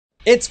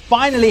It's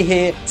finally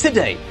here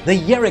today, the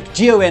YERIC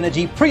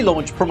GeoEnergy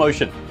pre-launch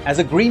promotion. As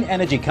a green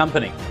energy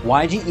company,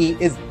 YGE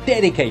is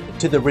dedicated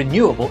to the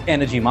renewable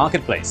energy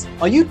marketplace.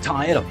 Are you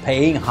tired of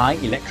paying high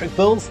electric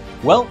bills?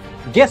 Well,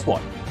 guess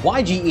what?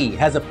 YGE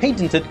has a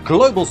patented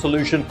global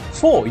solution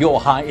for your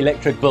high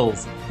electric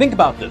bills. Think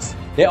about this.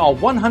 There are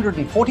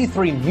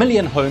 143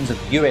 million homes in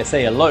the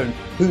USA alone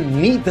who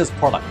need this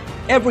product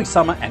every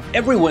summer and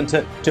every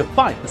winter to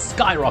fight the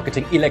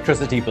skyrocketing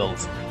electricity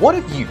bills. What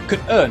if you could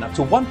earn up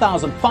to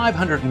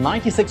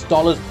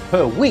 $1,596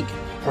 per week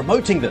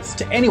promoting this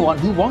to anyone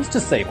who wants to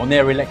save on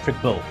their electric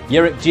bill?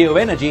 YERIC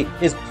GeoEnergy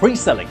is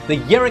pre-selling the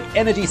YERIC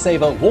Energy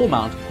Saver wall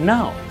mount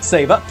now.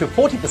 Save up to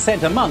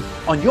 40% a month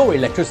on your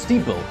electricity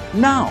bill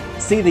now.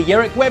 See the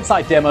YERIC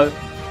website demo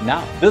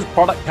now. This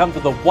product comes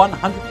with a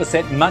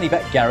 100%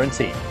 money-back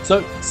guarantee.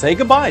 So say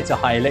goodbye to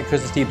high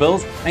electricity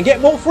bills and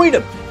get more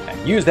freedom.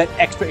 Use that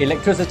extra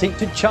electricity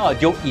to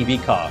charge your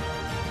EV car.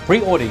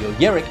 Pre-order your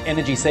YERIC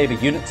Energy Saver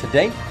unit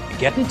today and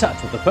get in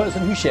touch with the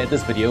person who shared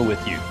this video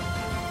with you.